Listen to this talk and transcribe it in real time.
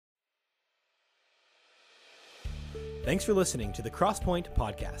Thanks for listening to the Crosspoint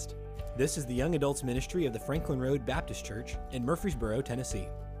Podcast. This is the young adults ministry of the Franklin Road Baptist Church in Murfreesboro, Tennessee.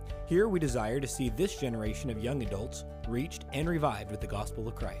 Here we desire to see this generation of young adults reached and revived with the gospel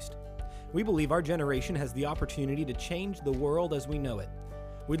of Christ. We believe our generation has the opportunity to change the world as we know it.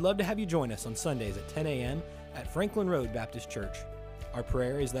 We'd love to have you join us on Sundays at 10 a.m. at Franklin Road Baptist Church. Our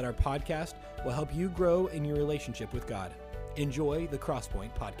prayer is that our podcast will help you grow in your relationship with God. Enjoy the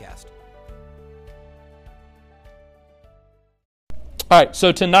Crosspoint Podcast. All right,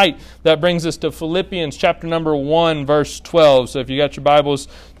 so tonight, that brings us to Philippians chapter number 1, verse 12. So if you got your Bibles,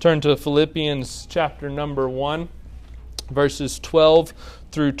 turn to Philippians chapter number 1, verses 12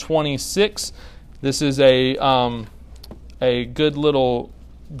 through 26. This is a good little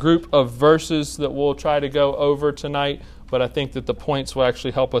group of verses that we'll try to go over tonight, but I think that the points will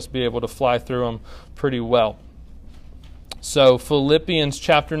actually help us be able to fly through them pretty well. So Philippians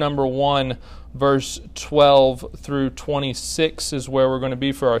chapter number 1, verse 12 through 26 is where we're going to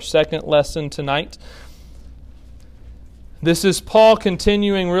be for our second lesson tonight. This is Paul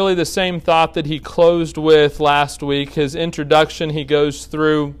continuing really the same thought that he closed with last week. His introduction, he goes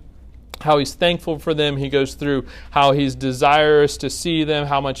through how he's thankful for them. He goes through how he's desirous to see them,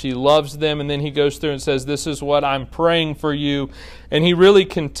 how much he loves them. And then he goes through and says, this is what I'm praying for you. And he really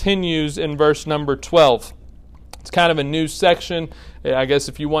continues in verse number 12. It's kind of a new section. I guess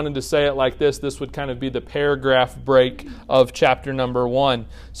if you wanted to say it like this would kind of be the paragraph break of chapter number 1.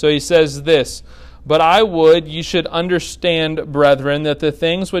 So he says this, "But I would ye should understand, brethren, that the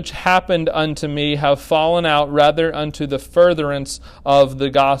things which happened unto me have fallen out rather unto the furtherance of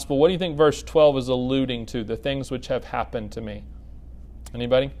the gospel." What do you think verse 12 is alluding to? The things which have happened to me.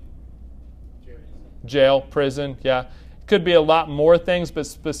 Anybody? Jail, prison, yeah. Could be a lot more things, but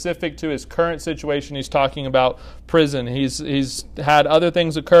specific to his current situation, he's talking about prison. He's had other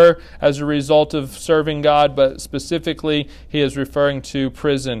things occur as a result of serving God, but specifically he is referring to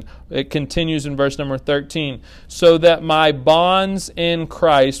prison. It continues in verse number 13. "So that my bonds in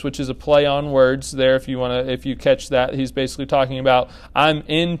Christ," which is a play on words there, if you catch that, he's basically talking about I'm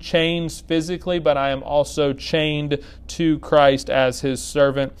in chains physically, but I am also chained to Christ as his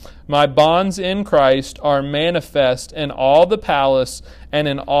servant. "My bonds in Christ are manifest in all the palace and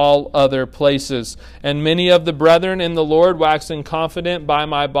in all other places. And many of the brethren in the Lord, waxing confident by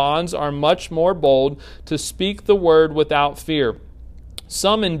my bonds, are much more bold to speak the word without fear.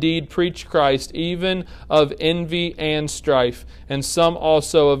 Some indeed preach Christ, even of envy and strife, and some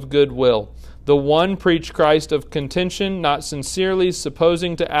also of good will. The one preach Christ of contention, not sincerely,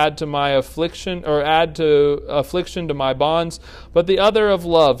 supposing to add to my affliction, or add to affliction to my bonds, but the other of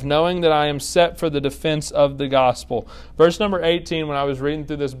love, knowing that I am set for the defense of the gospel." Verse number 18, when I was reading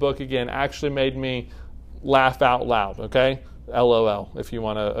through this book again, actually made me laugh out loud, okay? LOL, if you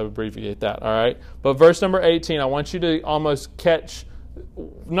want to abbreviate that, all right? But verse number 18, I want you to almost catch,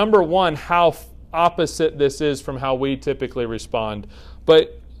 number one, how opposite this is from how we typically respond.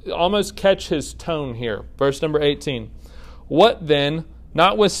 But almost catch his tone here. Verse number 18. "What then,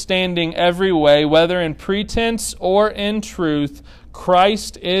 notwithstanding every way, whether in pretense or in truth,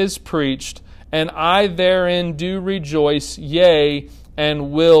 Christ is preached, and I therein do rejoice, yea,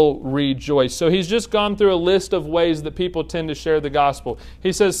 and will rejoice." So he's just gone through a list of ways that people tend to share the gospel.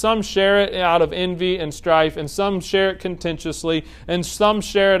 He says some share it out of envy and strife, and some share it contentiously, and some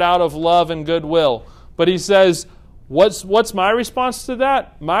share it out of love and goodwill. But he says, What's my response to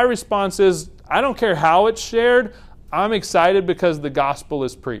that? My response is, I don't care how it's shared. I'm excited because the gospel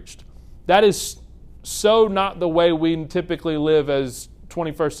is preached. That is so not the way we typically live as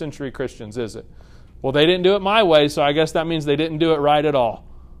 21st century Christians, is it? Well, they didn't do it my way, so I guess that means they didn't do it right at all.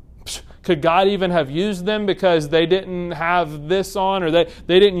 Could God even have used them because they didn't have this on, or they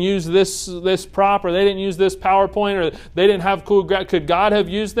didn't use this prop, or they didn't use this PowerPoint, or they didn't have cool... Could God have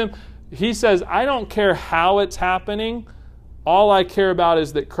used them? He says, I don't care how it's happening. All I care about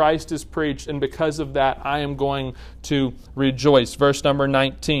is that Christ is preached, and because of that, I am going to rejoice. Verse number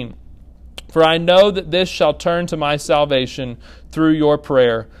 19. "For I know that this shall turn to my salvation through your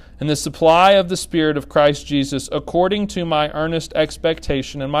prayer, and the supply of the Spirit of Christ Jesus, according to my earnest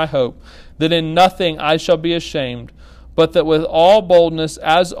expectation and my hope, that in nothing I shall be ashamed, but that with all boldness,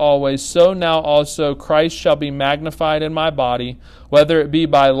 as always, so now also Christ shall be magnified in my body, whether it be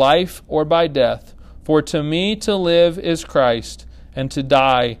by life or by death. For to me to live is Christ, and to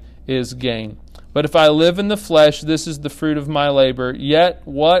die is gain. But if I live in the flesh, this is the fruit of my labor. Yet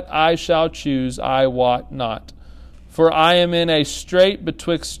what I shall choose I wot not. For I am in a strait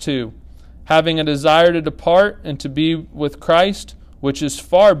betwixt two, having a desire to depart and to be with Christ, which is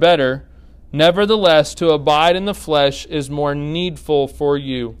far better. Nevertheless, to abide in the flesh is more needful for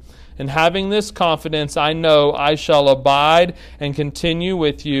you. And having this confidence, I know I shall abide and continue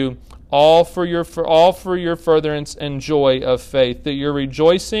with you all for your furtherance and joy of faith, that your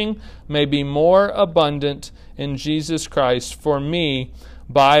rejoicing may be more abundant in Jesus Christ for me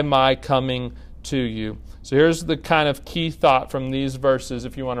by my coming to you. So here's the kind of key thought from these verses,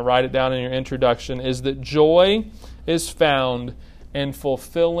 if you want to write it down in your introduction, is that joy is found in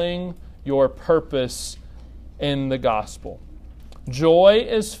fulfilling your purpose in the gospel. Joy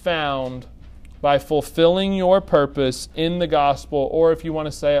is found by fulfilling your purpose in the gospel, or if you want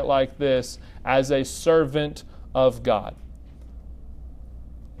to say it like this, as a servant of God.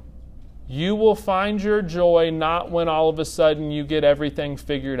 You will find your joy not when all of a sudden you get everything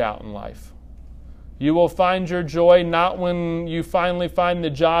figured out in life. You will find your joy not when you finally find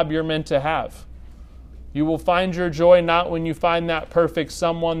the job you're meant to have. You will find your joy not when you find that perfect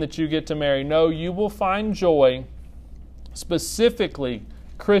someone that you get to marry. No, you will find joy, specifically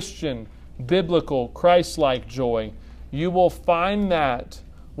Christian, biblical, Christ-like joy. You will find that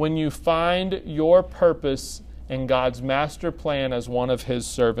when you find your purpose in God's master plan as one of His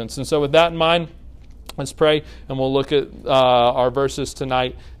servants. And so with that in mind, let's pray, and we'll look at our verses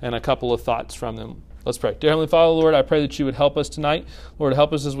tonight and a couple of thoughts from them. Let's pray. Dear Heavenly Father, Lord, I pray that you would help us tonight. Lord,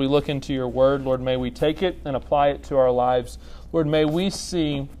 help us as we look into your word. Lord, may we take it and apply it to our lives. Lord, may we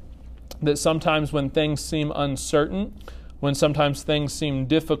see that sometimes when things seem uncertain, when sometimes things seem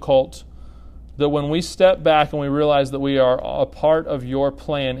difficult, that when we step back and we realize that we are a part of your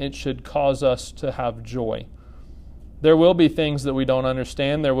plan, it should cause us to have joy. There will be things that we don't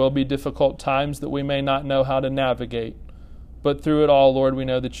understand. There will be difficult times that we may not know how to navigate. But through it all, Lord, we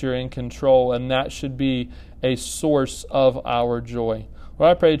know that you're in control, and that should be a source of our joy. Lord,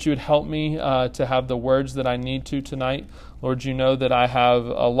 I pray that you would help me to have the words that I need to tonight. Lord, you know that I have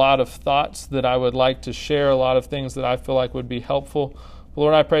a lot of thoughts that I would like to share, a lot of things that I feel like would be helpful.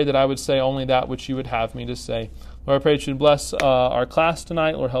 Lord, I pray that I would say only that which you would have me to say. Lord, I pray that you would bless our class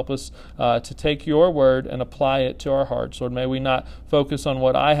tonight. Lord, help us to take your word and apply it to our hearts. Lord, may we not focus on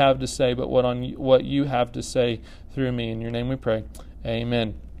what I have to say, but what you have to say through me. In your name we pray.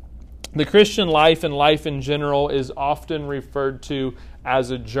 Amen. The Christian life and life in general is often referred to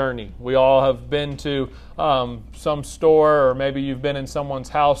as a journey. We all have been to some store, or maybe you've been in someone's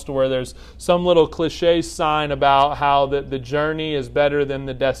house to where there's some little cliche sign about how the journey is better than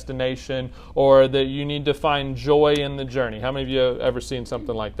the destination, or that you need to find joy in the journey. How many of you have ever seen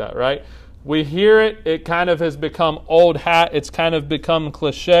something like that, right? We hear it, it kind of has become old hat, it's kind of become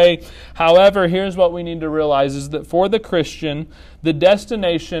cliche. However, here's what we need to realize is that for the Christian, the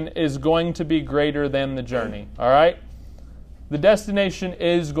destination is going to be greater than the journey, all right? The destination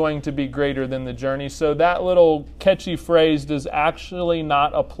is going to be greater than the journey, so that little catchy phrase does actually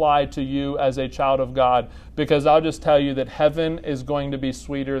not apply to you as a child of God, because I'll just tell you that heaven is going to be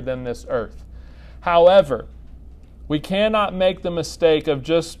sweeter than this earth. However, we cannot make the mistake of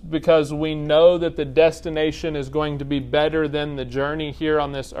just because we know that the destination is going to be better than the journey here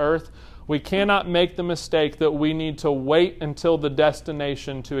on this earth, we cannot make the mistake that we need to wait until the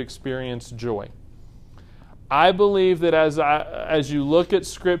destination to experience joy. I believe that as you look at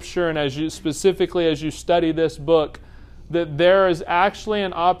Scripture and as you study this book, that there is actually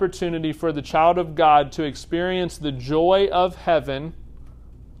an opportunity for the child of God to experience the joy of heaven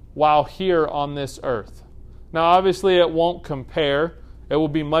while here on this earth. Now, obviously, it won't compare. It will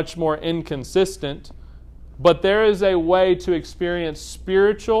be much more inconsistent. But there is a way to experience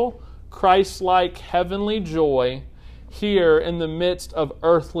spiritual, Christ-like, heavenly joy here in the midst of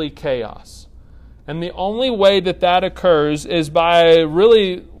earthly chaos. And the only way that occurs is by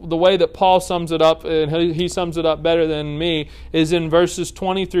really the way that Paul sums it up, and he sums it up better than me, is in verses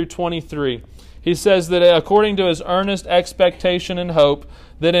 20 through 23. He says that according to his earnest expectation and hope,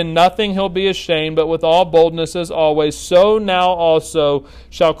 that in nothing he'll be ashamed, but with all boldness as always, so now also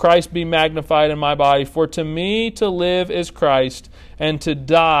shall Christ be magnified in my body. For to me to live is Christ, and to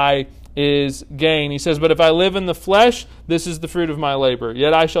die is gain. He says, but if I live in the flesh, this is the fruit of my labor.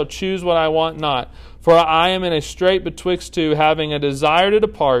 Yet I shall choose what I want not. For I am in a strait betwixt two, having a desire to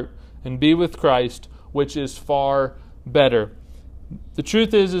depart and be with Christ, which is far better. The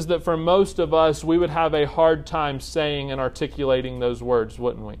truth is that for most of us, we would have a hard time saying and articulating those words,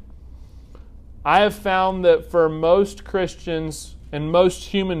 wouldn't we? I have found that for most Christians and most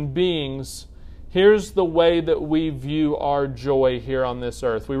human beings, here's the way that we view our joy here on this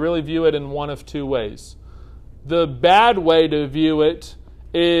earth. We really view it in one of two ways. The bad way to view it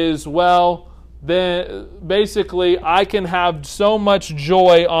is, well, then basically I can have so much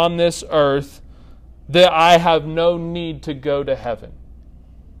joy on this earth that I have no need to go to heaven.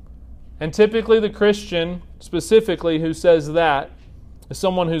 And typically the Christian, specifically, who says that, is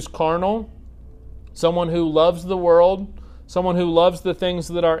someone who's carnal, someone who loves the world, someone who loves the things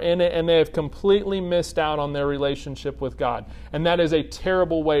that are in it, and they have completely missed out on their relationship with God. And that is a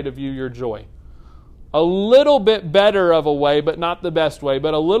terrible way to view your joy. A little bit better of a way, but not the best way,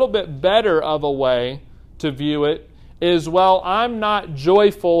 but a little bit better of a way to view it is, well, I'm not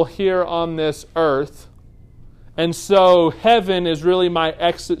joyful here on this earth, and so heaven is really my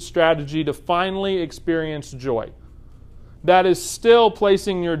exit strategy to finally experience joy. That is still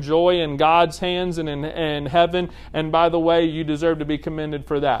placing your joy in God's hands and in heaven. And by the way, you deserve to be commended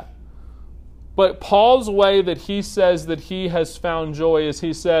for that. But Paul's way that he says that he has found joy is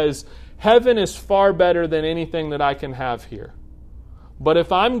he says, heaven is far better than anything that I can have here. But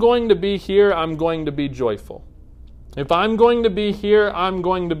if I'm going to be here, I'm going to be joyful. If I'm going to be here, I'm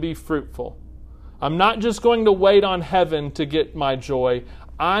going to be fruitful. I'm not just going to wait on heaven to get my joy.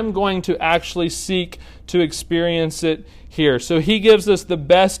 I'm going to actually seek to experience it here. So he gives us the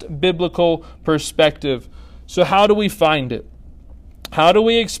best biblical perspective. So how do we find it? How do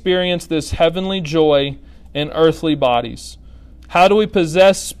we experience this heavenly joy in earthly bodies? How do we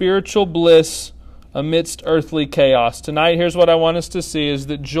possess spiritual bliss amidst earthly chaos? Tonight, here's what I want us to see is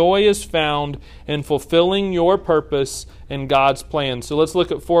that joy is found in fulfilling your purpose in God's plan. So let's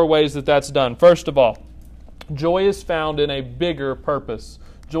look at 4 ways that that's done. First of all, joy is found in a bigger purpose.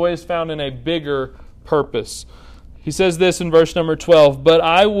 Joy is found in a bigger purpose. He says this in verse number 12, "But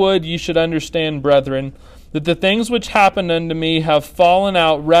I would ye should understand, brethren, that the things which happened unto me have fallen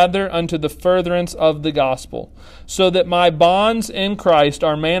out rather unto the furtherance of the gospel, so that my bonds in Christ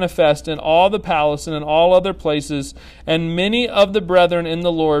are manifest in all the palace and in all other places, and many of the brethren in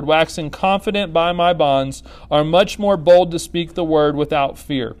the Lord, waxing confident by my bonds, are much more bold to speak the word without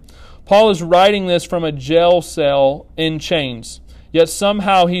fear." Paul is writing this from a jail cell in chains. Yet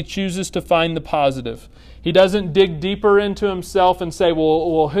somehow he chooses to find the positive. He doesn't dig deeper into himself and say,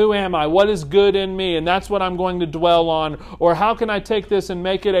 well, who am I? What is good in me? And that's what I'm going to dwell on. Or how can I take this and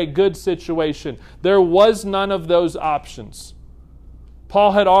make it a good situation? There was none of those options.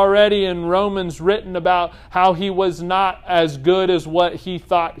 Paul had already in Romans written about how he was not as good as what he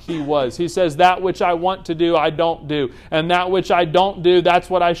thought he was. He says, that which I want to do, I don't do. And that which I don't do, that's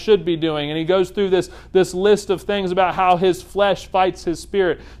what I should be doing. And he goes through this list of things about how his flesh fights his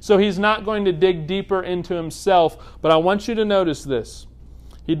spirit. So he's not going to dig deeper into himself. But I want you to notice this.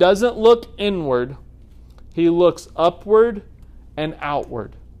 He doesn't look inward. He looks upward and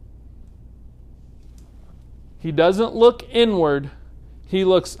outward. He doesn't look inward. He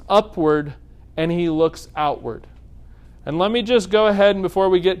looks upward and he looks outward. And let me just go ahead, and before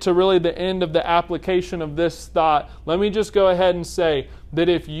we get to really the end of the application of this thought, let me just go ahead and say that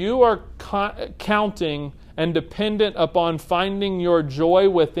if you are counting and dependent upon finding your joy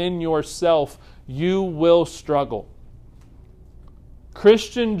within yourself, you will struggle.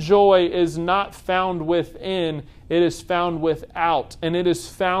 Christian joy is not found within, it is found without, and it is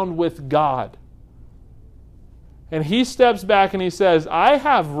found with God. And he steps back and he says, I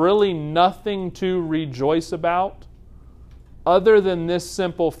have really nothing to rejoice about other than this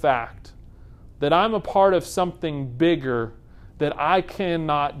simple fact that I'm a part of something bigger that I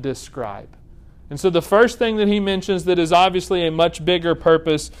cannot describe. And so the first thing that he mentions that is obviously a much bigger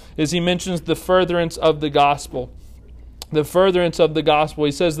purpose is he mentions the furtherance of the gospel. The furtherance of the gospel.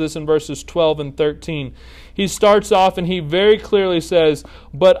 He says this in verses 12 and 13. He starts off and he very clearly says,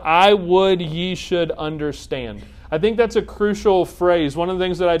 but I would ye should understand. I think that's a crucial phrase. One of the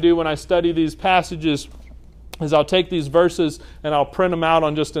things that I do when I study these passages is I'll take these verses and I'll print them out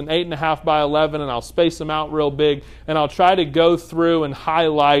on just an 8.5 by 11 and I'll space them out real big and I'll try to go through and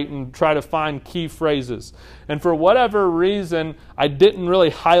highlight and try to find key phrases. And for whatever reason, I didn't really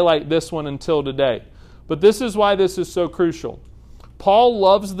highlight this one until today. But this is why this is so crucial. Paul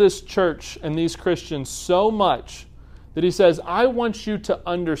loves this church and these Christians so much that he says, I want you to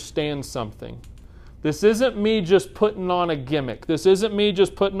understand something. This isn't me just putting on a gimmick. This isn't me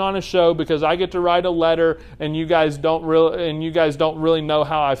just putting on a show because I get to write a letter and you guys don't really know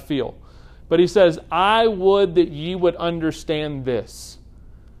how I feel. But he says, I would that ye would understand this,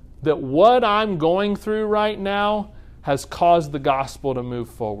 that what I'm going through right now has caused the gospel to move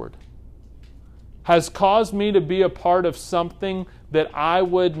forward, has caused me to be a part of something that I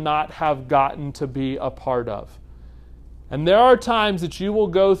would not have gotten to be a part of. And there are times that you will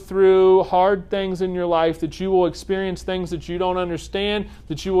go through hard things in your life, that you will experience things that you don't understand,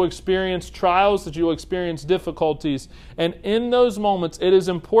 that you will experience trials, that you will experience difficulties. And in those moments, it is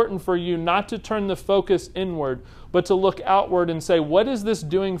important for you not to turn the focus inward, but to look outward and say, what is this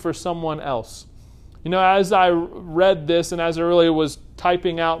doing for someone else? You know, as I read this and as I really was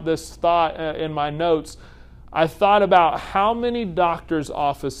typing out this thought in my notes, I thought about how many doctors'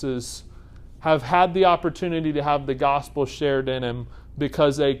 offices have had the opportunity to have the gospel shared in them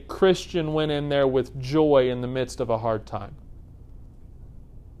because a Christian went in there with joy in the midst of a hard time.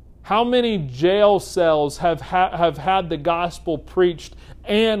 How many jail cells have had the gospel preached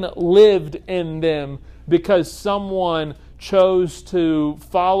and lived in them because someone chose to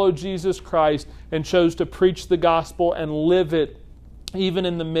follow Jesus Christ and chose to preach the gospel and live it even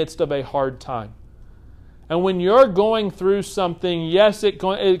in the midst of a hard time? And when you're going through something, yes, it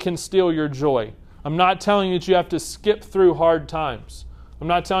can steal your joy. I'm not telling you that you have to skip through hard times. I'm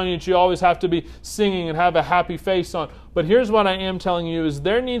not telling you that you always have to be singing and have a happy face on. But here's what I am telling you is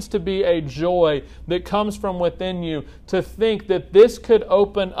there needs to be a joy that comes from within you to think that this could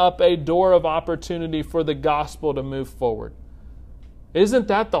open up a door of opportunity for the gospel to move forward. Isn't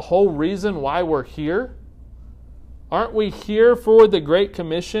that the whole reason why we're here? Aren't we here for the Great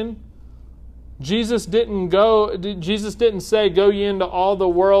Commission? Jesus didn't say, go ye into all the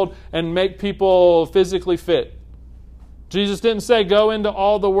world and make people physically fit. Jesus didn't say, go into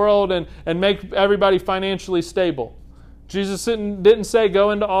all the world and make everybody financially stable. Jesus didn't say,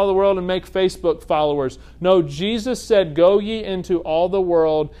 go into all the world and make Facebook followers. No, Jesus said, go ye into all the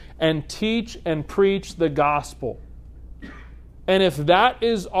world and teach and preach the gospel. And if that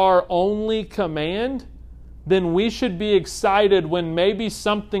is our only command, then we should be excited when maybe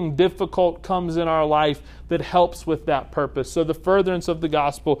something difficult comes in our life that helps with that purpose. So the furtherance of the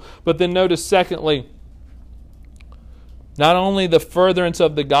gospel. But then notice, secondly, not only the furtherance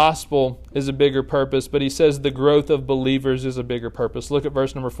of the gospel is a bigger purpose, but he says the growth of believers is a bigger purpose. Look at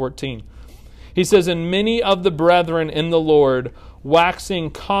verse number 14. He says, and many of the brethren in the Lord, waxing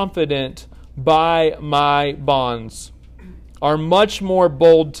confident by my bonds, are much more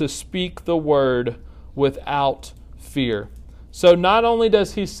bold to speak the word without fear. So not only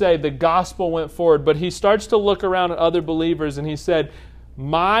does he say the gospel went forward, but he starts to look around at other believers and he said,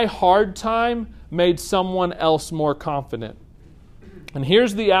 my hard time made someone else more confident. And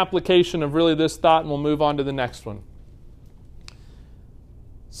here's the application of really this thought, and we'll move on to the next one.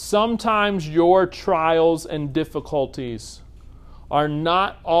 Sometimes your trials and difficulties are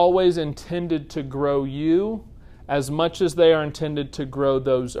not always intended to grow you as much as they are intended to grow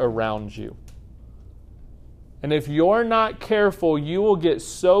those around you. And if you're not careful, you will get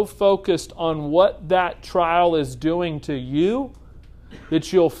so focused on what that trial is doing to you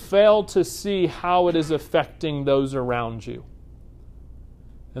that you'll fail to see how it is affecting those around you.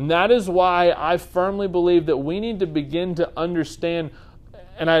 And that is why I firmly believe that we need to begin to understand,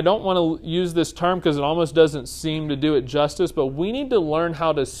 and I don't want to use this term because it almost doesn't seem to do it justice, but we need to learn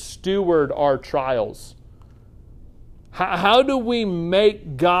how to steward our trials. How do we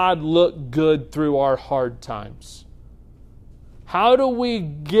make God look good through our hard times? How do we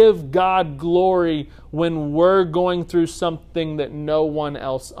give God glory when we're going through something that no one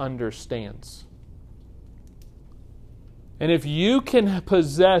else understands? And if you can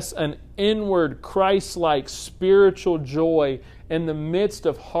possess an inward Christ-like spiritual joy in the midst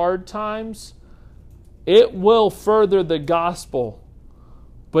of hard times, it will further the gospel.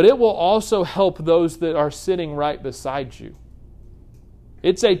 But it will also help those that are sitting right beside you.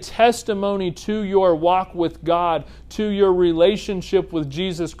 It's a testimony to your walk with God, to your relationship with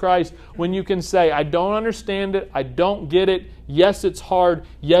Jesus Christ, when you can say, I don't understand it, I don't get it, yes, it's hard,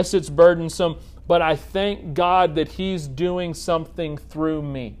 yes, it's burdensome, but I thank God that He's doing something through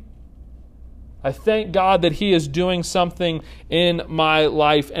me. I thank God that He is doing something in my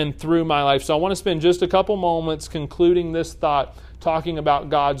life and through my life. So I want to spend just a couple moments concluding this thought, talking about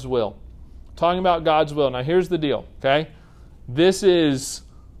God's will. Talking about God's will. Now here's the deal, okay? This is,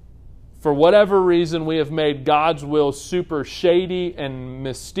 for whatever reason, we have made God's will super shady and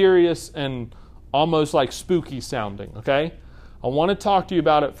mysterious and almost like spooky sounding, okay? I want to talk to you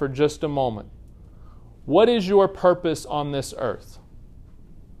about it for just a moment. What is your purpose on this earth?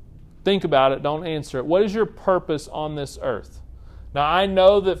 Think about it, don't answer it. What is your purpose on this earth? Now, I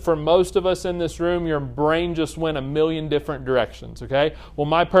know that for most of us in this room, your brain just went a million different directions, okay? Well,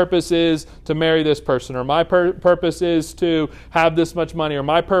 my purpose is to marry this person, or my purpose is to have this much money, or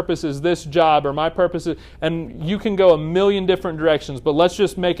my purpose is this job, or my purpose is... And you can go a million different directions, but let's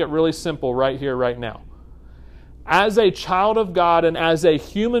just make it really simple right here, right now. As a child of God and as a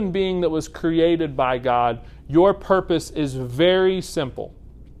human being that was created by God, your purpose is very simple.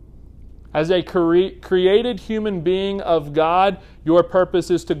 As a created human being of God, your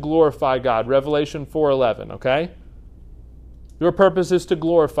purpose is to glorify God. Revelation 4:11, okay? Your purpose is to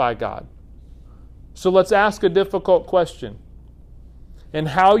glorify God. So let's ask a difficult question. In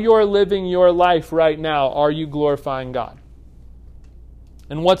how you're living your life right now, are you glorifying God?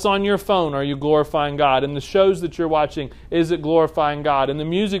 And what's on your phone, are you glorifying God? And the shows that you're watching, is it glorifying God? And the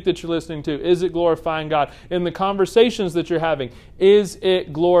music that you're listening to, is it glorifying God? In the conversations that you're having, is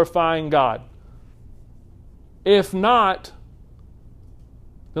it glorifying God? If not,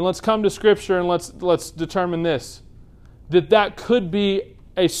 then let's come to Scripture and let's determine this, that could be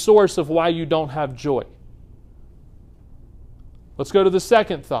a source of why you don't have joy. Let's go to the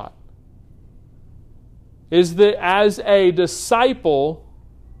second thought. Is that as a disciple,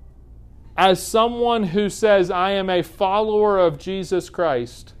 as someone who says, I am a follower of Jesus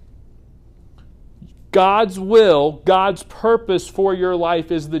Christ, God's will, God's purpose for your life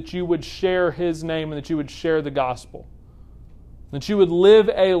is that you would share His name and that you would share the gospel. That you would live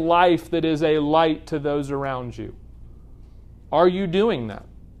a life that is a light to those around you. Are you doing that?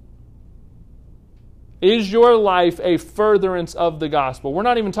 Is your life a furtherance of the gospel? We're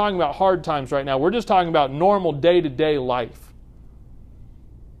not even talking about hard times right now. We're just talking about normal day-to-day life.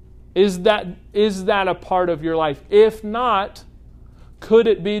 Is that a part of your life? If not, could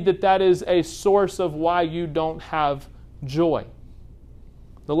it be that is a source of why you don't have joy?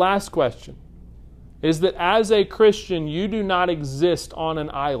 The last question is that as a Christian, you do not exist on an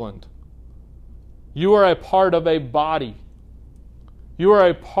island. You are a part of a body. You are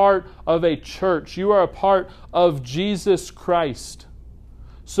a part of a church. You are a part of Jesus Christ.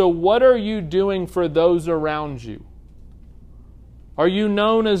 So what are you doing for those around you? Are you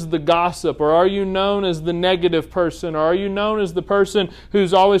known as the gossip, or are you known as the negative person, or are you known as the person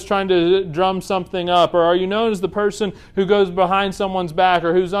who's always trying to drum something up, or are you known as the person who goes behind someone's back,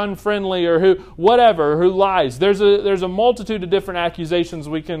 or who's unfriendly, or who lies? There's a multitude of different accusations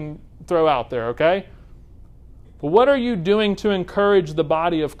we can throw out there, okay? But what are you doing to encourage the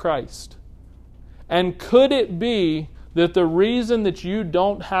body of Christ? And could it be that the reason that you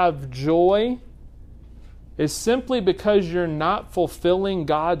don't have joy is simply because you're not fulfilling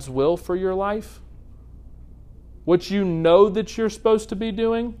God's will for your life? What you know that you're supposed to be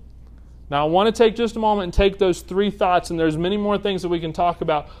doing? Now, I want to take just a moment and take those three thoughts, and there's many more things that we can talk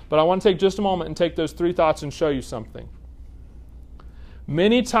about, but I want to take just a moment and take those three thoughts and show you something.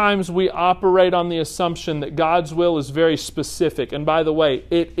 Many times we operate on the assumption that God's will is very specific, and by the way,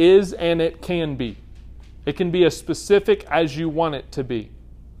 it is and it can be. It can be as specific as you want it to be.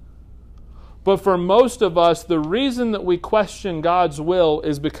 But for most of us, the reason that we question God's will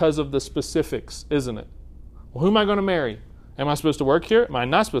is because of the specifics, isn't it? Well, who am I going to marry? Am I supposed to work here? Am I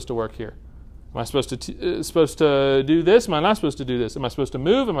not supposed to work here? Am I supposed to do this? Am I not supposed to do this? Am I supposed to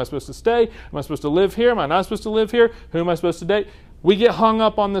move? Am I supposed to stay? Am I supposed to live here? Am I not supposed to live here? Who am I supposed to date? We get hung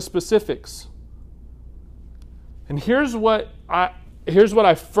up on the specifics. And here's what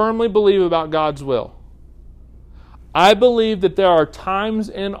I firmly believe about God's will. I believe that there are times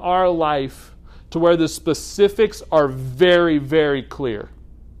in our life to where the specifics are very, very clear.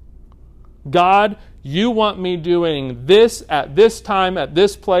 God, you want me doing this at this time, at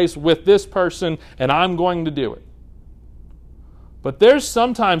this place, with this person, and I'm going to do it. But there's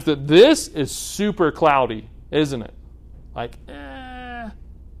sometimes that this is super cloudy, isn't it? Like,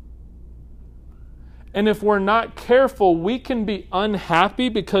 And if we're not careful, we can be unhappy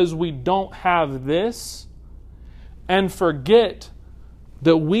because we don't have this and forget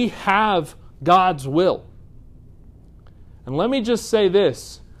that we have God's will. And let me just say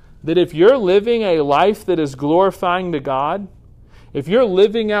this, that if you're living a life that is glorifying to God, if you're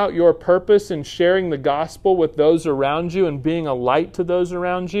living out your purpose and sharing the gospel with those around you and being a light to those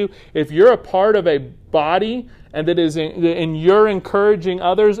around you, if you're a part of a body and you're encouraging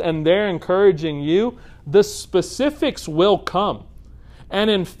others and they're encouraging you, the specifics will come. And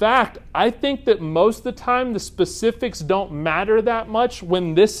in fact, I think that most of the time the specifics don't matter that much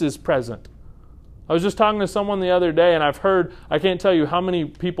when this is present. I was just talking to someone the other day, and I've heard, I can't tell you how many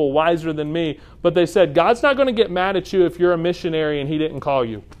people wiser than me, but they said, God's not going to get mad at you if you're a missionary and He didn't call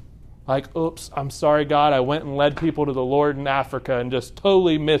you. Like, oops, I'm sorry, God, I went and led people to the Lord in Africa and just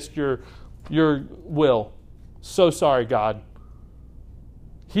totally missed your will. So sorry, God.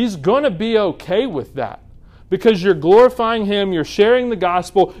 He's going to be okay with that because you're glorifying Him, you're sharing the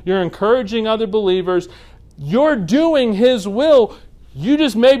gospel, you're encouraging other believers, you're doing His will. You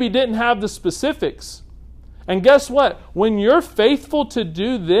just maybe didn't have the specifics. And guess what? When you're faithful to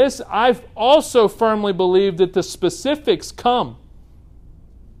do this, I've also firmly believed that the specifics come.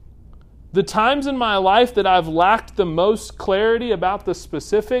 The times in my life that I've lacked the most clarity about the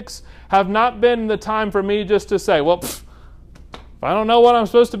specifics have not been the time for me just to say, well, if I don't know what I'm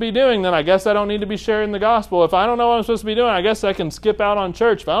supposed to be doing, then I guess I don't need to be sharing the gospel. If I don't know what I'm supposed to be doing, I guess I can skip out on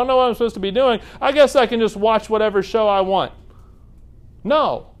church. If I don't know what I'm supposed to be doing, I guess I can just watch whatever show I want.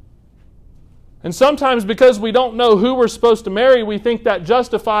 No. And sometimes because we don't know who we're supposed to marry, we think that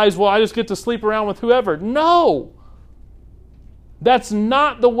justifies, well, I just get to sleep around with whoever. No! That's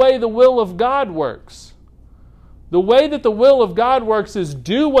not the way the will of God works. The way that the will of God works is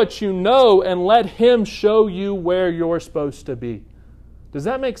do what you know and let Him show you where you're supposed to be. Does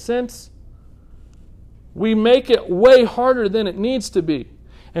that make sense? We make it way harder than it needs to be.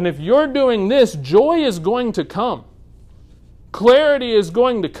 And if you're doing this, joy is going to come. Clarity is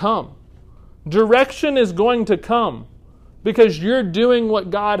going to come. Direction is going to come because you're doing what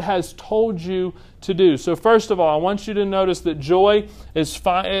God has told you to do. So first of all, I want you to notice that joy is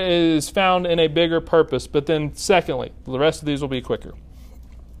found in a bigger purpose. But then secondly, the rest of these will be quicker.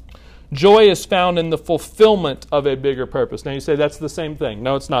 Joy is found in the fulfillment of a bigger purpose. Now you say that's the same thing.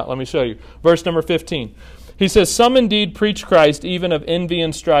 No, it's not. Let me show you. Verse number 15. He says, "Some indeed preach Christ even of envy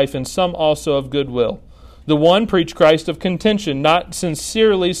and strife, and some also of goodwill. The one preach Christ of contention, not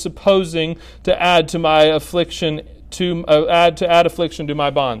sincerely supposing to add to my affliction add affliction to my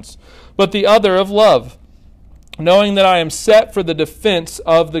bonds, but the other of love, knowing that I am set for the defense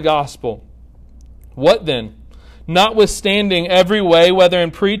of the gospel. What then? Notwithstanding every way, whether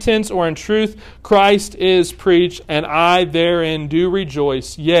in pretense or in truth, Christ is preached, and I therein do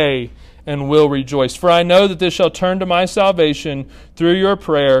rejoice, yea, and will rejoice. For I know that this shall turn to my salvation through your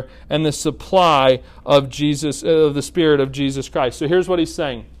prayer and the supply of the Spirit of Jesus Christ." So here's what he's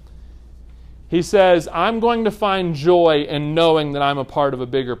saying. He says, I'm going to find joy in knowing that I'm a part of a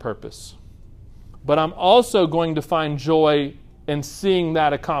bigger purpose. But I'm also going to find joy in seeing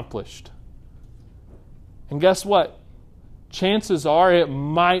that accomplished. And guess what? Chances are it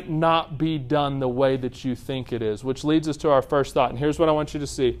might not be done the way that you think it is, which leads us to our first thought. And here's what I want you to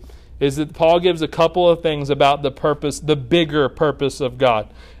see, is that Paul gives a couple of things about the purpose, the bigger purpose of God.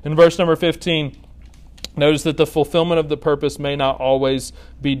 In verse number 15, notice that the fulfillment of the purpose may not always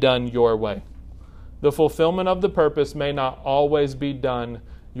be done your way. The fulfillment of the purpose may not always be done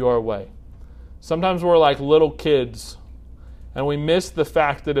your way. Sometimes we're like little kids, and we miss the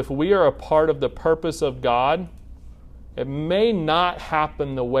fact that if we are a part of the purpose of God, it may not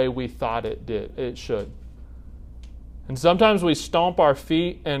happen the way we thought it should. And sometimes we stomp our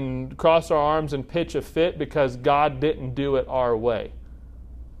feet and cross our arms and pitch a fit because God didn't do it our way.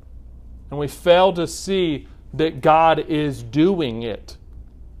 And we fail to see that God is doing it.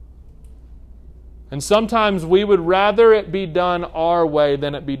 And sometimes we would rather it be done our way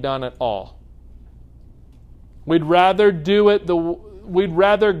than it be done at all. We'd rather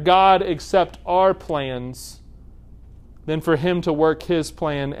God accept our plans than for Him to work His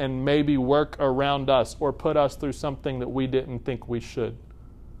plan and maybe work around us or put us through something that we didn't think we should.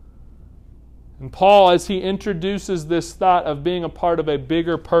 And Paul, as he introduces this thought of being a part of a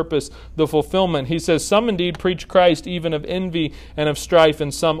bigger purpose, the fulfillment, he says, "Some indeed preach Christ even of envy and of strife,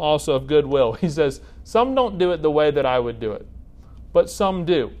 and some also of goodwill." He says, some don't do it the way that I would do it, but some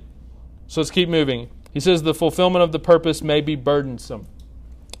do. So let's keep moving. He says the fulfillment of the purpose may be burdensome.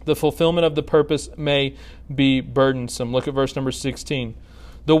 The fulfillment of the purpose may be burdensome. Look at verse number 16.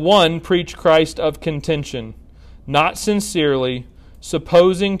 "The one preach Christ of contention, not sincerely,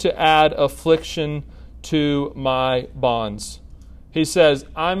 supposing to add affliction to my bonds." He says,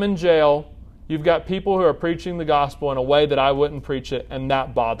 I'm in jail. You've got people who are preaching the gospel in a way that I wouldn't preach it, and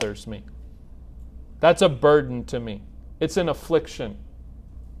that bothers me. That's a burden to me. It's an affliction.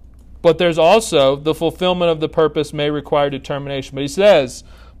 But there's also the fulfillment of the purpose may require determination. But he says,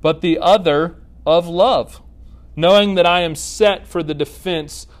 but the other of love, knowing that I am set for the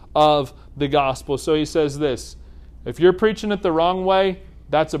defense of the gospel. So he says this, if you're preaching it the wrong way,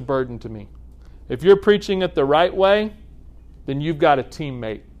 that's a burden to me. If you're preaching it the right way, then you've got a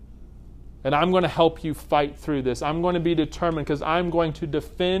teammate. And I'm going to help you fight through this. I'm going to be determined because I'm going to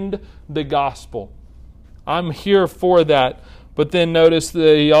defend the gospel. I'm here for that. But then notice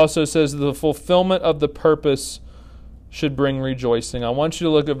that he also says the fulfillment of the purpose should bring rejoicing. I want you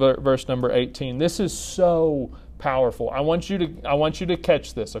to look at verse number 18. This is so powerful. I want you to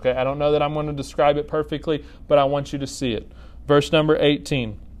catch this, okay? I don't know that I'm going to describe it perfectly, but I want you to see it. Verse number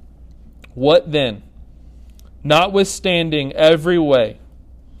 18. "What then? Notwithstanding every way,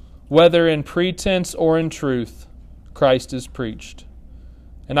 whether in pretense or in truth, Christ is preached.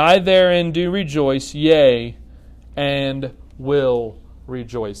 And I therein do rejoice, yea, and will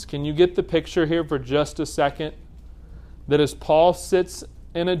rejoice." Can you get the picture here for just a second? That as Paul sits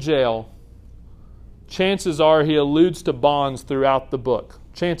in a jail, chances are he alludes to bonds throughout the book.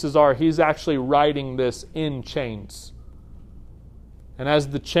 Chances are he's actually writing this in chains. And as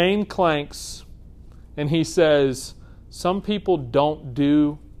the chain clanks, and he says, some people don't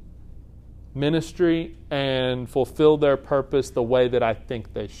do ministry and fulfill their purpose the way that I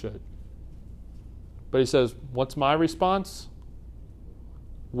think they should. But he says, what's my response?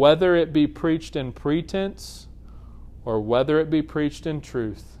 Whether it be preached in pretense or whether it be preached in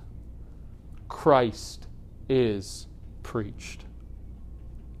truth, Christ is preached.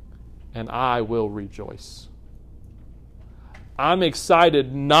 And I will rejoice. I'm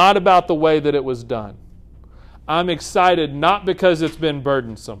excited not about the way that it was done. I'm excited not because it's been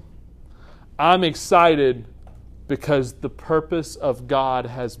burdensome. I'm excited because the purpose of God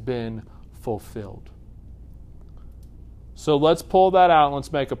has been fulfilled. So let's pull that out and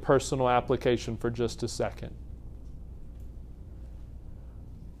let's make a personal application for just a second.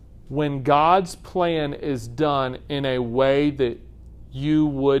 When God's plan is done in a way that you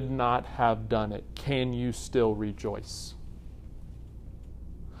would not have done it, can you still rejoice?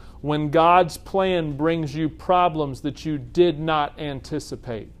 When God's plan brings you problems that you did not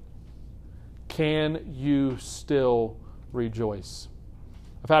anticipate, can you still rejoice?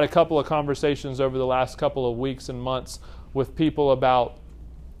 I've had a couple of conversations over the last couple of weeks and months with people about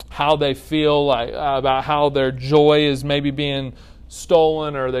how they feel, like about how their joy is maybe being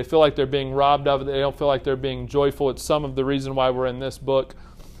stolen, or they feel like they're being robbed of it. They don't feel like they're being joyful. It's some of the reason why we're in this book.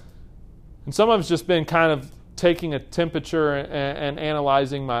 And some of it's just been kind of taking a temperature and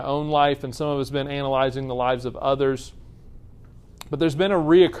analyzing my own life, and some of it's been analyzing the lives of others. But there's been a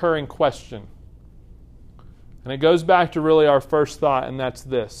reoccurring question. And it goes back to really our first thought, and that's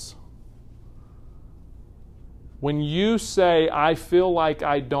this. When you say, I feel like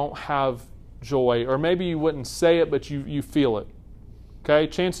I don't have joy, or maybe you wouldn't say it, but you feel it. Okay?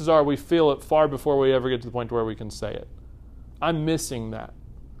 Chances are we feel it far before we ever get to the point where we can say it. I'm missing that.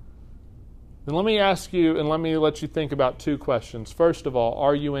 Then let me ask you, and let me let you think about two questions. First of all,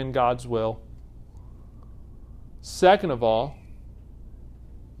 are you in God's will? Second of all,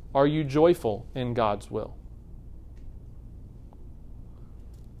 are you joyful in God's will?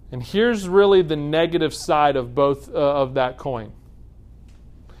 And here's really the negative side of both of that coin.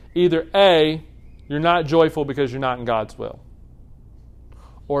 Either A, you're not joyful because you're not in God's will.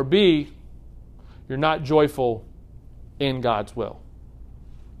 Or B, you're not joyful in God's will.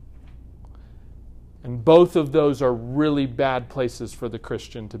 And both of those are really bad places for the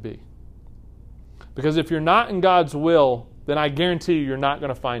Christian to be. Because if you're not in God's will, then I guarantee you're not going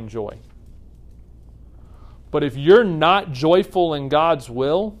to find joy. But if you're not joyful in God's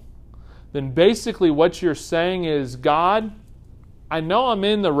will, then basically what you're saying is, God, I know I'm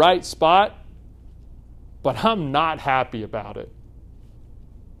in the right spot, but I'm not happy about it.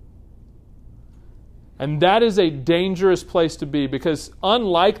 And that is a dangerous place to be, because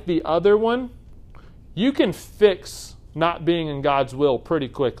unlike the other one, you can fix not being in God's will pretty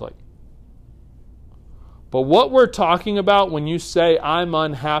quickly. But what we're talking about when you say, I'm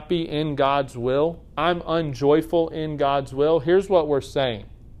unhappy in God's will, I'm unjoyful in God's will, here's what we're saying.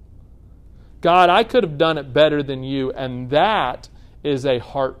 God, I could have done it better than you, and that is a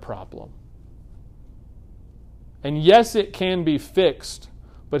heart problem. And yes, it can be fixed,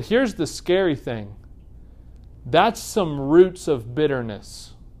 but here's the scary thing. That's some roots of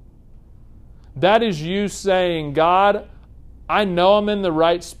bitterness. That is you saying, God, I know I'm in the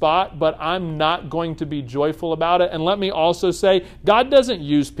right spot, but I'm not going to be joyful about it. And let me also say, God doesn't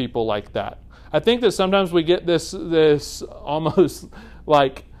use people like that. I think that sometimes we get this almost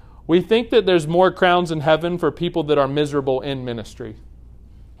like, we think that there's more crowns in heaven for people that are miserable in ministry.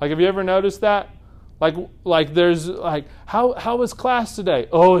 Like, have you ever noticed that? Like there's like, how was class today?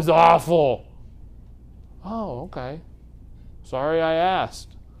 Oh, it's awful. Oh, okay. Sorry I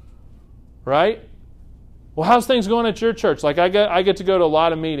asked. Right? Well, how's things going at your church? Like, I get to go to a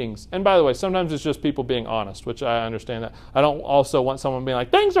lot of meetings. And by the way, sometimes it's just people being honest, which I understand that. I don't also want someone being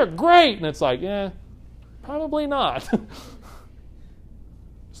like, things are great. And it's like, yeah, probably not.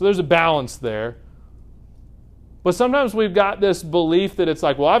 So there's a balance there. But sometimes we've got this belief that it's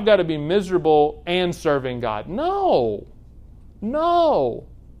like, well, I've got to be miserable and serving God. No.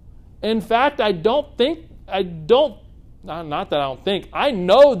 In fact, I know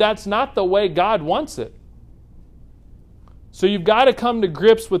that's not the way God wants it. So you've got to come to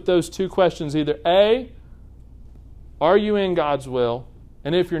grips with those two questions. Either A, are you in God's will?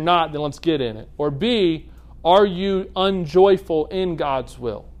 And if you're not, then let's get in it. Or B, are you unjoyful in God's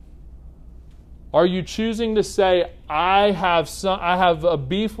will? Are you choosing to say, I have a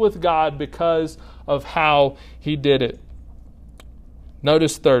beef with God because of how He did it?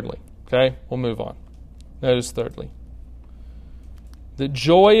 Notice thirdly, okay? We'll move on. Notice thirdly, that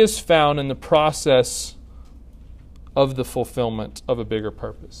joy is found in the process of the fulfillment of a bigger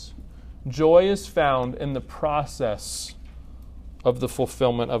purpose. Joy is found in the process of the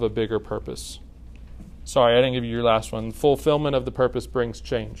fulfillment of a bigger purpose. Sorry, I didn't give you your last one. Fulfillment of the purpose brings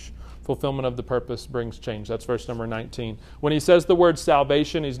change. fulfillment of the purpose brings change. That's verse number 19. When he says the word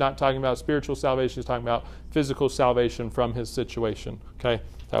salvation, he's not talking about spiritual salvation. He's talking about physical salvation from his situation. Okay,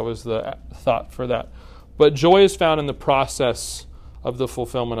 that was the thought for that. But joy is found in the process of the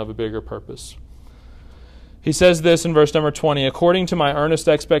fulfillment of a bigger purpose. He says this in verse number 20, according to my earnest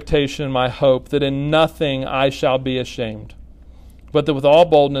expectation and my hope, that in nothing I shall be ashamed, but that with all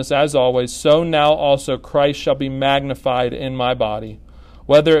boldness, as always, so now also Christ shall be magnified in my body,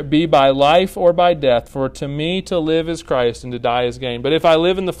 whether it be by life or by death. For to me to live is Christ, and to die is gain. But if I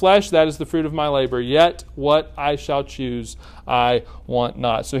live in the flesh, that is the fruit of my labor. Yet what I shall choose, I want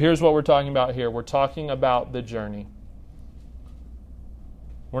not. So here's what we're talking about here. We're talking about the journey.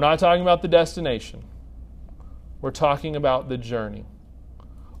 We're not talking about the destination. We're talking about the journey.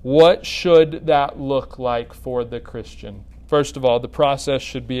 What should that look like for the Christian? First of all, the process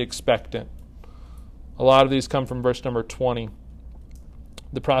should be expectant. A lot of these come from verse number 20.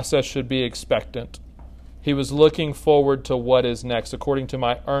 The process should be expectant. He was looking forward to what is next, according to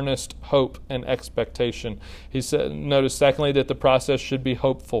my earnest hope and expectation. He said, notice secondly, that the process should be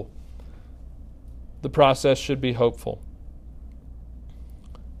hopeful. The process should be hopeful.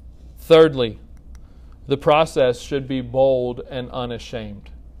 Thirdly, the process should be bold and unashamed.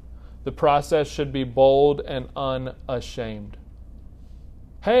 The process should be bold and unashamed.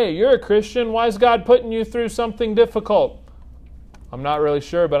 Hey, you're a Christian. Why is God putting you through something difficult? I'm not really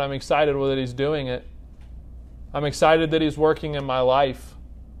sure, but I'm excited that He's doing it. I'm excited that He's working in my life.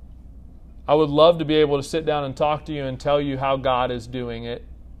 I would love to be able to sit down and talk to you and tell you how God is doing it.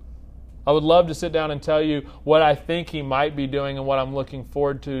 I would love to sit down and tell you what I think He might be doing and what I'm looking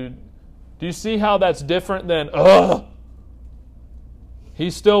forward to. Do you see how that's different than,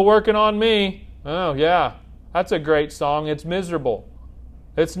 He's still working on me? Oh, yeah. That's a great song. It's miserable.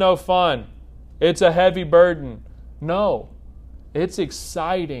 It's no fun. It's a heavy burden. No. It's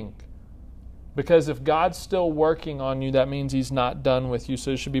exciting. Because if God's still working on you, that means He's not done with you.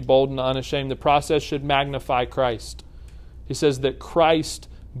 So you should be bold and unashamed. The process should magnify Christ. He says that Christ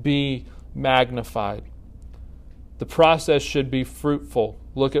be magnified. The process should be fruitful.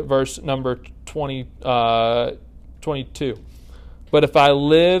 Look at verse number 22. But if I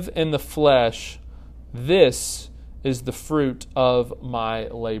live in the flesh, this is the fruit of my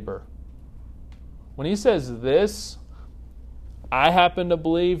labor. When he says this, I happen to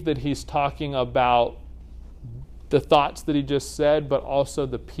believe that he's talking about the thoughts that he just said, but also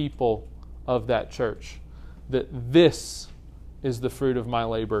the people of that church. That this is the fruit of my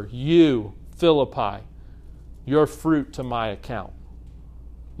labor. You, Philippi, your fruit to my account.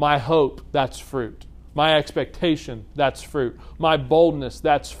 My hope, that's fruit. My expectation, that's fruit. My boldness,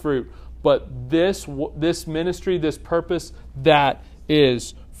 that's fruit. But this ministry, this purpose, that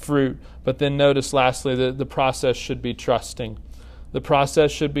is fruit. But then notice lastly that the process should be trusting. The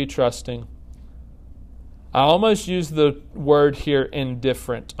process should be trusting. I almost use the word here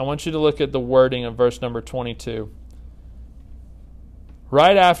indifferent. I want you to look at the wording of verse number 22.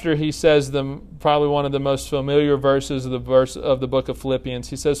 Right after he says probably one of the most familiar verses of the book of Philippians,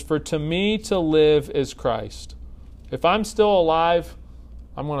 he says, "For to me to live is Christ." If I'm still alive,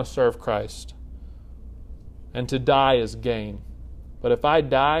 I'm going to serve Christ. And to die is gain. But if I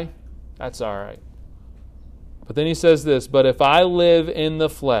die, that's all right. But then he says this, "But if I live in the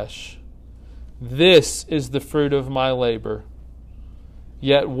flesh, this is the fruit of my labor.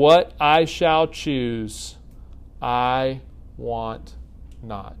 Yet what I shall choose, I want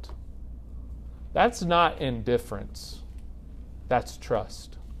not." That's not indifference. That's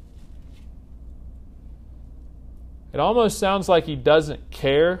trust. It almost sounds like he doesn't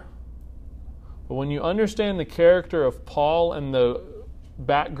care. But when you understand the character of Paul and the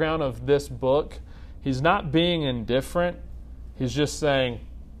background of this book, he's not being indifferent. He's just saying,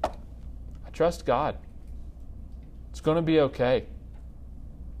 I trust God. It's going to be okay.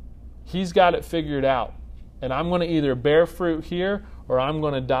 He's got it figured out. And I'm going to either bear fruit here or I'm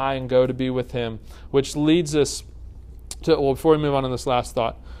going to die and go to be with Him. Which leads us to, before we move on to this last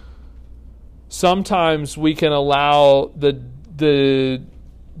thought, sometimes we can allow the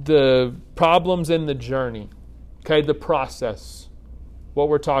problems in the journey, okay, the process, what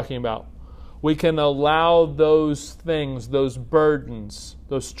we're talking about. We can allow those things, those burdens,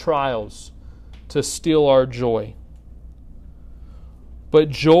 those trials to steal our joy. But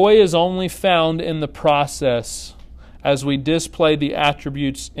joy is only found in the process as we display the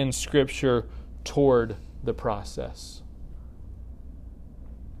attributes in Scripture toward the process.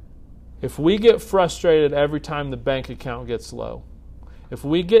 If we get frustrated every time the bank account gets low, if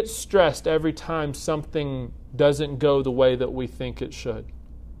we get stressed every time something doesn't go the way that we think it should,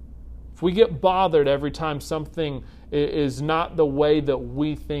 if we get bothered every time something is not the way that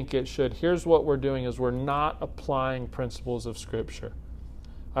we think it should, here's what we're doing is we're not applying principles of Scripture.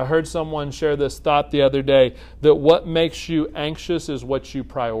 I heard someone share this thought the other day that what makes you anxious is what you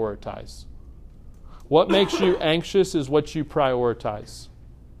prioritize. What makes you anxious is what you prioritize.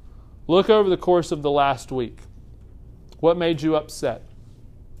 Look over the course of the last week. What made you upset?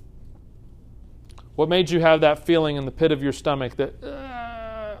 What made you have that feeling in the pit of your stomach that,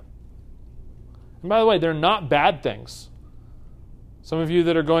 And by the way, they're not bad things. Some of you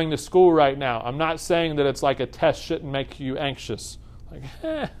that are going to school right now, I'm not saying that it's like a test shouldn't make you anxious.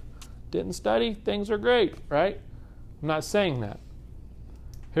 Like, didn't study, things are great, right? I'm not saying that.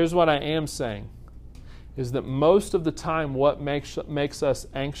 Here's what I am saying, is that most of the time what makes us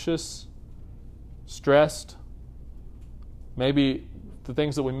anxious, stressed, maybe the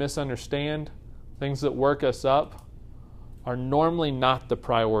things that we misunderstand, things that work us up, are normally not the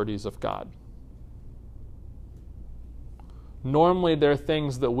priorities of God. Normally they're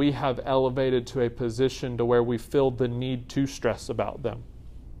things that we have elevated to a position to where we feel the need to stress about them.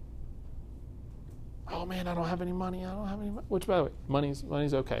 Oh man, I don't have any money. Which, by the way,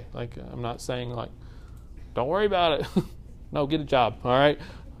 money's okay. Like, I'm not saying like, don't worry about it. No, get a job, all right?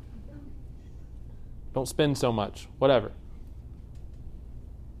 Don't spend so much, whatever.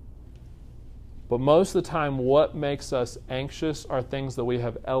 But most of the time, what makes us anxious are things that we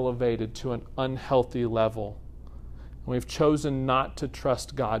have elevated to an unhealthy level. And we've chosen not to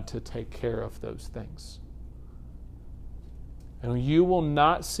trust God to take care of those things. And you will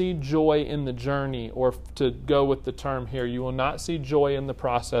not see joy in the journey, or to go with the term here, you will not see joy in the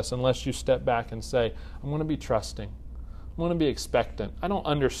process unless you step back and say, I'm going to be trusting. I'm going to be expectant. I don't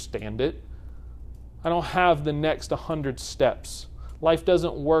understand it. I don't have the next 100 steps. Life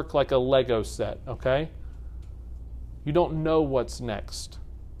doesn't work like a Lego set, okay? You don't know what's next.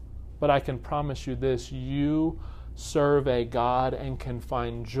 But I can promise you this, you serve a God and can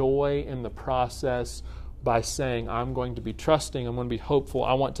find joy in the process by saying, I'm going to be trusting, I'm going to be hopeful,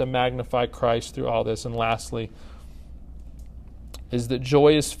 I want to magnify Christ through all this. And lastly, is that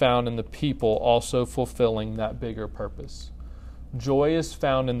joy is found in the people also fulfilling that bigger purpose. Joy is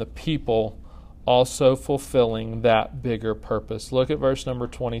found in the people also fulfilling that bigger purpose. Look at verse number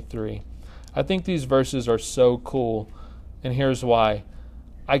 23. I think these verses are so cool, and here's why.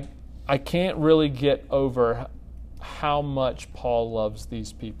 I can't really get over how much Paul loves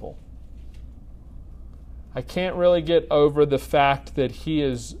these people. I can't really get over the fact that he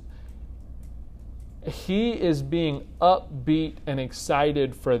is being upbeat and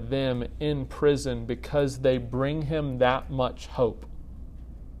excited for them in prison because they bring him that much hope.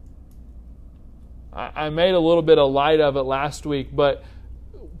 I made a little bit of light of it last week, but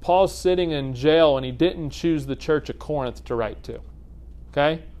Paul's sitting in jail and he didn't choose the church of Corinth to write to.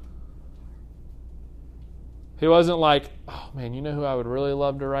 Okay? He wasn't like, oh man, you know who I would really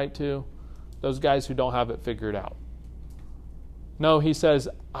love to write to? Those guys who don't have it figured out. No, he says,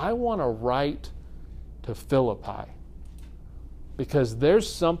 I want to write to Philippi because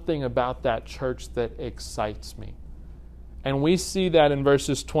there's something about that church that excites me. And we see that in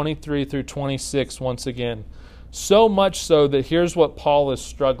verses 23 through 26 once again. So much so that here's what Paul is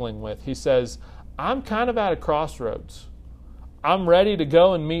struggling with. He says, I'm kind of at a crossroads. I'm ready to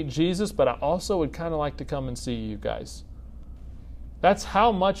go and meet Jesus, but I also would kind of like to come and see you guys. That's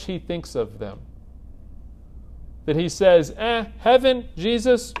how much he thinks of them. That he says, heaven,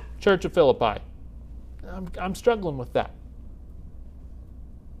 Jesus, Church of Philippi. I'm struggling with that.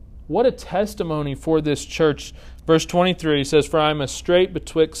 What a testimony for this church. Verse 23 says, For I am a strait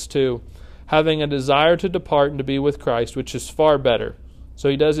betwixt two, having a desire to depart and to be with Christ, which is far better. So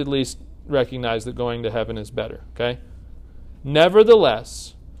he does at least recognize that going to heaven is better. Okay?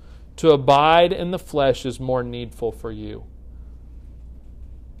 Nevertheless, to abide in the flesh is more needful for you.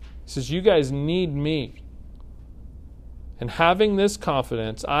 He says, you guys need me. And having this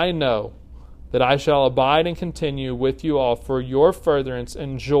confidence, I know that I shall abide and continue with you all for your furtherance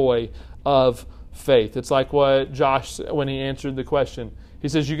and joy of faith. It's like what Josh, when he answered the question, he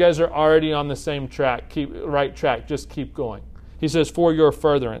says, you guys are already on the same track, right track, just keep going. He says, for your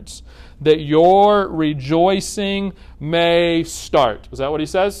furtherance, that your rejoicing may start. Is that what he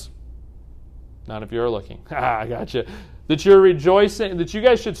says? Not if you're looking. I gotcha. That you're rejoicing, that you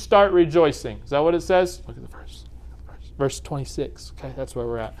guys should start rejoicing. Is that what it says? Look at the verse. Verse 26. Okay, that's where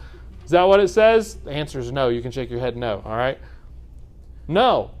we're at. Is that what it says? The answer is no. You can shake your head no, all right?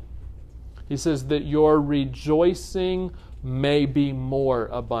 No. He says that your rejoicing may be more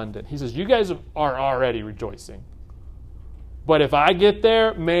abundant. He says, you guys are already rejoicing. But if I get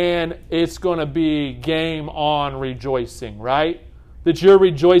there, man, it's going to be game on rejoicing, right? that your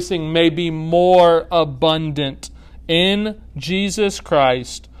rejoicing may be more abundant in Jesus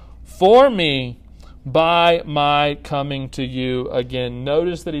Christ for me by my coming to you again.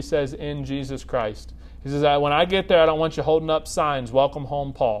 Notice that he says in Jesus Christ. He says, when I get there, I don't want you holding up signs. Welcome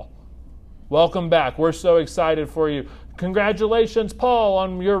home, Paul. Welcome back. We're so excited for you. Congratulations, Paul,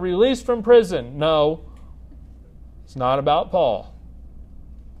 on your release from prison. No, it's not about Paul.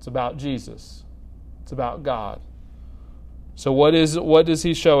 It's about Jesus. It's about God. So what does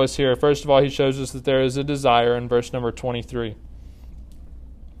he show us here? First of all, he shows us that there is a desire in verse number 23.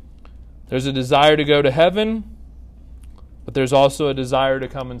 There's a desire to go to heaven, but there's also a desire to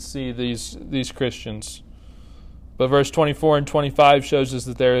come and see these Christians. But verse 24 and 25 shows us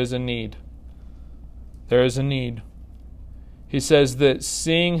that there is a need. There is a need. He says that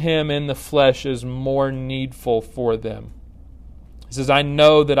seeing him in the flesh is more needful for them. He says, I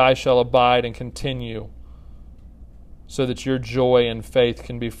know that I shall abide and continue so that your joy and faith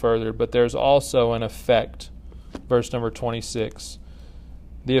can be furthered. But there's also an effect. Verse number 26.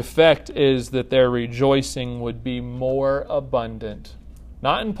 The effect is that their rejoicing would be more abundant.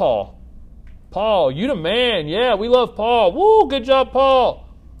 Not in Paul. Paul, you the man. Yeah, we love Paul. Woo, good job, Paul.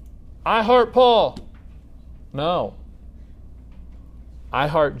 I heart Paul. No. I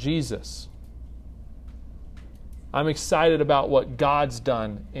heart Jesus. I'm excited about what God's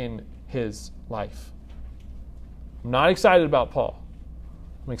done in his life. I'm not excited about Paul.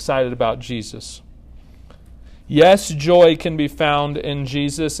 I'm excited about Jesus. Yes, joy can be found in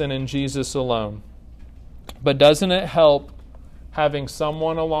Jesus and in Jesus alone. But doesn't it help having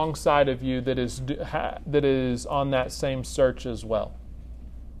someone alongside of you that is on that same search as well?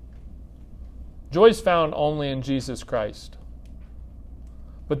 Joy is found only in Jesus Christ.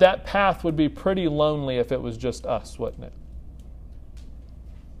 But that path would be pretty lonely if it was just us, wouldn't it?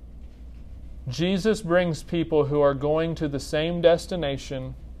 Jesus brings people who are going to the same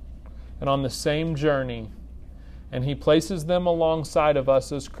destination and on the same journey, and he places them alongside of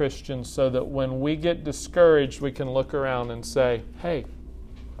us as Christians so that when we get discouraged, we can look around and say, hey,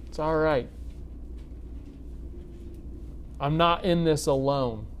 it's all right. I'm not in this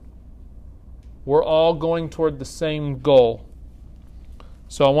alone. We're all going toward the same goal.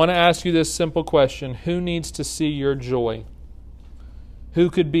 So I want to ask you this simple question. Who needs to see your joy? Who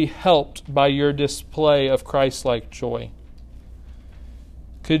could be helped by your display of Christ-like joy?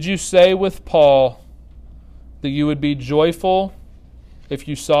 Could you say with Paul that you would be joyful if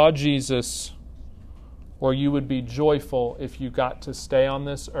you saw Jesus, or you would be joyful if you got to stay on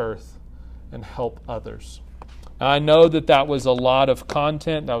this earth and help others? Now, I know that was a lot of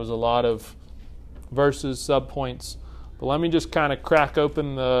content, that was a lot of verses, subpoints, but let me just kind of crack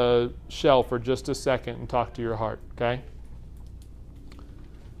open the shell for just a second and talk to your heart, okay?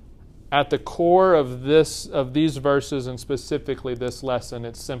 At the core of these verses, and specifically this lesson,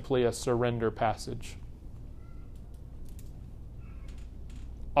 it's simply a surrender passage.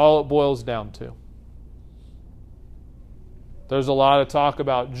 All it boils down to. There's a lot of talk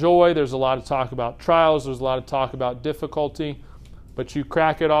about joy, there's a lot of talk about trials, there's a lot of talk about difficulty, but you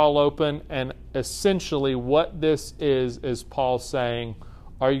crack it all open, and essentially what this is Paul saying,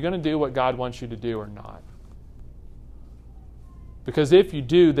 are you going to do what God wants you to do or not? Because if you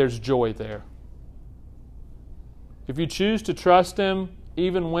do, there's joy there. If you choose to trust him,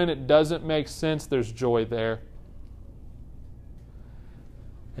 even when it doesn't make sense, there's joy there.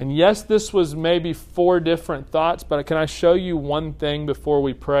 And yes, this was maybe 4 different thoughts, but can I show you one thing before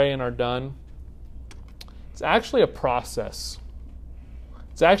we pray and are done? It's actually a process.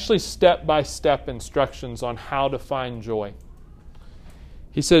 It's actually step-by-step instructions on how to find joy.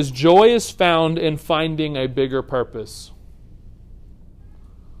 He says, joy is found in finding a bigger purpose.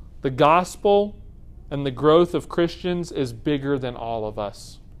 The gospel and the growth of Christians is bigger than all of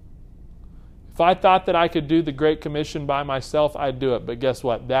us. If I thought that I could do the Great Commission by myself, I'd do it. But guess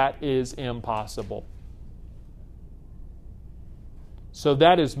what? That is impossible. So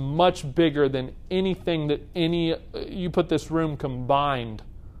that is much bigger than anything that you put this room combined.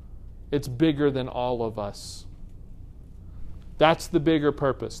 It's bigger than all of us. That's the bigger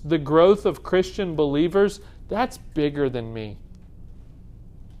purpose. The growth of Christian believers, that's bigger than me.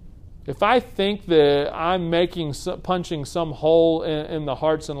 If I think that I'm punching some hole in the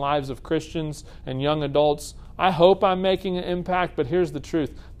hearts and lives of Christians and young adults, I hope I'm making an impact, but here's the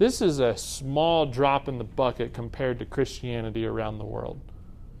truth. This is a small drop in the bucket compared to Christianity around the world.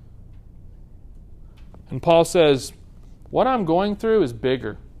 And Paul says, what I'm going through is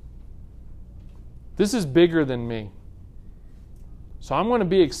bigger. This is bigger than me. So I'm going to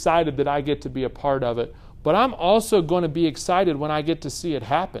be excited that I get to be a part of it, but I'm also going to be excited when I get to see it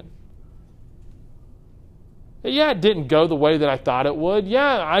happen. Yeah, it didn't go the way that I thought it would.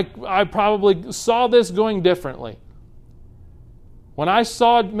 Yeah, I probably saw this going differently. When I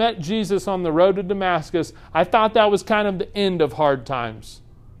met Jesus on the road to Damascus, I thought that was kind of the end of hard times.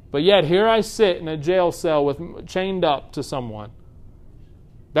 But yet here I sit in a jail cell chained up to someone.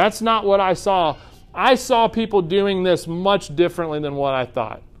 That's not what I saw. I saw people doing this much differently than what I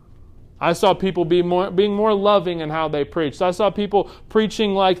thought. I saw people being more loving in how they preached. I saw people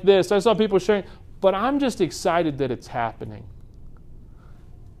preaching like this. I saw people sharing. But I'm just excited that it's happening.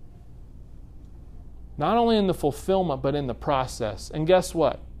 Not only in the fulfillment, but in the process. And guess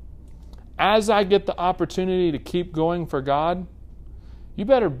what? As I get the opportunity to keep going for God, you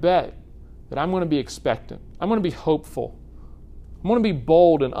better bet that I'm going to be expectant. I'm going to be hopeful. I'm going to be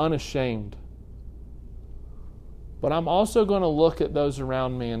bold and unashamed. But I'm also going to look at those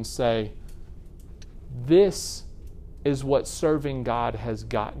around me and say, this is what serving God has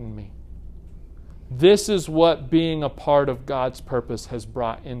gotten me. This is what being a part of God's purpose has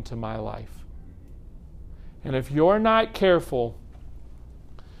brought into my life. And if you're not careful,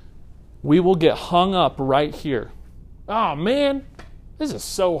 we will get hung up right here. Oh man, this is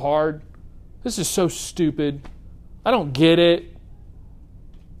so hard. This is so stupid. I don't get it.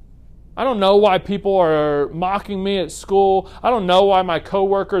 I don't know why people are mocking me at school. I don't know why my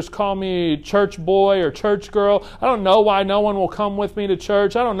coworkers call me church boy or church girl. I don't know why no one will come with me to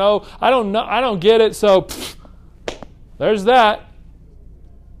church. I don't know. I don't get it. So there's that.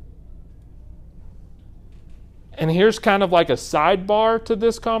 And here's kind of like a sidebar to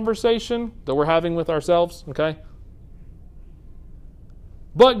this conversation that we're having with ourselves, okay?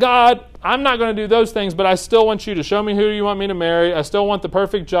 But God, I'm not going to do those things, but I still want you to show me who you want me to marry. I still want the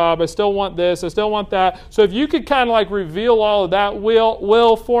perfect job. I still want this. I still want that. So if you could kind of like reveal all of that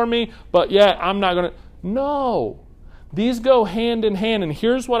will for me, but yeah, I'm not going to. No. These go hand in hand. And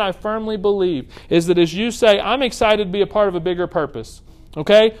here's what I firmly believe is that as you say, I'm excited to be a part of a bigger purpose.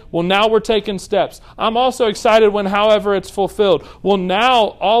 Okay? Well, now we're taking steps. I'm also excited when, however, it's fulfilled. Well,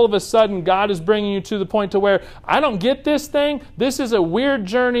 now, all of a sudden, God is bringing you to the point to where I don't get this thing. This is a weird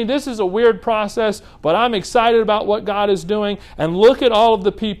journey. This is a weird process, but I'm excited about what God is doing. And look at all of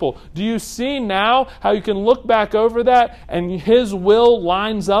the people. Do you see now how you can look back over that and His will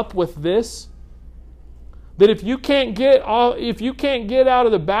lines up with this? That if you can't get out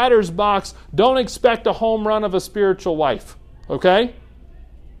of the batter's box, don't expect a home run of a spiritual life. Okay?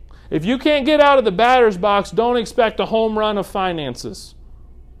 If you can't get out of the batter's box, don't expect a home run of finances.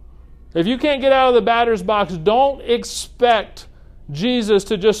 If you can't get out of the batter's box, don't expect Jesus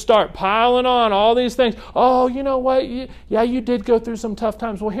to just start piling on all these things. Oh, you know what? Yeah, you did go through some tough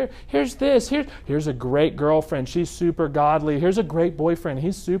times. Well, here's this. Here's a great girlfriend. She's super godly. Here's a great boyfriend.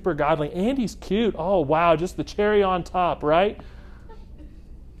 He's super godly. And he's cute. Oh, wow. Just the cherry on top, right?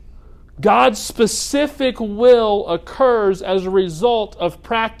 God's specific will occurs as a result of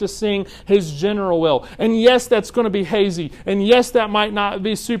practicing His general will. And yes, that's going to be hazy. And yes, that might not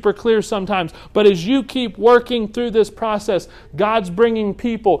be super clear sometimes. But as you keep working through this process, God's bringing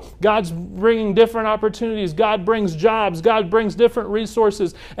people. God's bringing different opportunities. God brings jobs. God brings different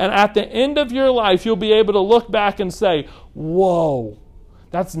resources. And at the end of your life, you'll be able to look back and say, whoa,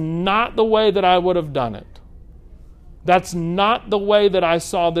 that's not the way that I would have done it. That's not the way that I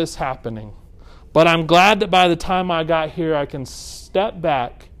saw this happening. But I'm glad that by the time I got here, I can step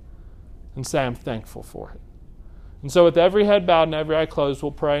back and say I'm thankful for it. And so with every head bowed and every eye closed,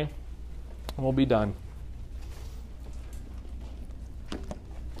 we'll pray and we'll be done.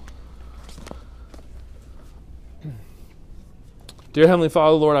 Dear Heavenly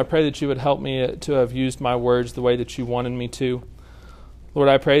Father, Lord, I pray that you would help me to have used my words the way that you wanted me to. Lord,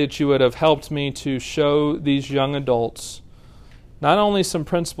 I pray that you would have helped me to show these young adults not only some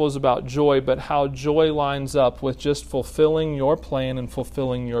principles about joy, but how joy lines up with just fulfilling your plan and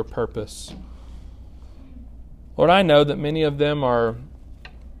fulfilling your purpose. Lord, I know that many of them are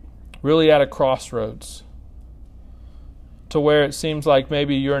really at a crossroads to where it seems like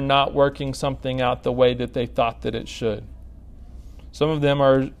maybe you're not working something out the way that they thought that it should. Some of them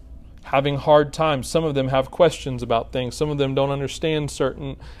are having hard times. Some of them have questions about things. Some of them don't understand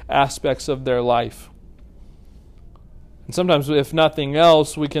certain aspects of their life. And sometimes, if nothing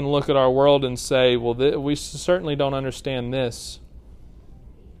else, we can look at our world and say, well, we certainly don't understand this.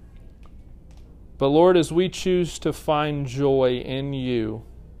 But Lord, as we choose to find joy in you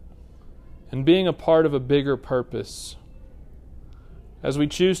and being a part of a bigger purpose, as we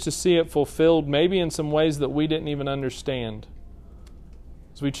choose to see it fulfilled maybe in some ways that we didn't even understand,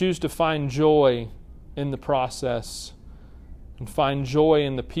 as we choose to find joy in the process and find joy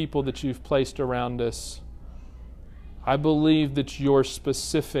in the people that you've placed around us, I believe that your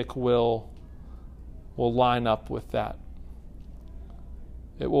specific will will line up with that.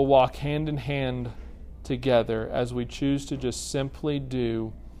 It will walk hand in hand together as we choose to just simply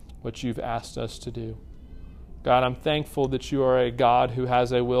do what you've asked us to do. God, I'm thankful that you are a God who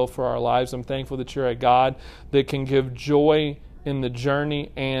has a will for our lives. I'm thankful that you're a God that can give joy in the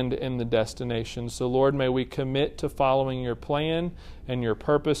journey and in the destination. So, Lord, may we commit to following your plan and your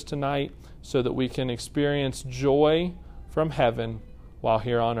purpose tonight so that we can experience joy from heaven while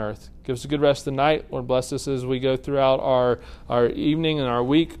here on earth. Give us a good rest of the night. Lord, bless us as we go throughout our evening and our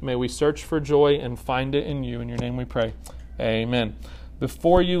week. May we search for joy and find it in you. In your name we pray. Amen.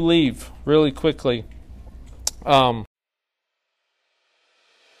 Before you leave, really quickly,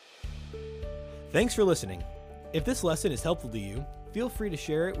 Thanks for listening. If this lesson is helpful to you, feel free to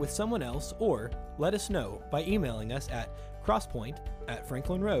share it with someone else or let us know by emailing us at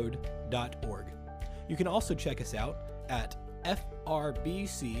crosspoint@franklinroad.org. You can also check us out at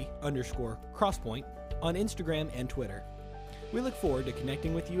FRBC_Crosspoint on Instagram and Twitter. We look forward to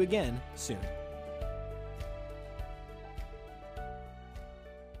connecting with you again soon.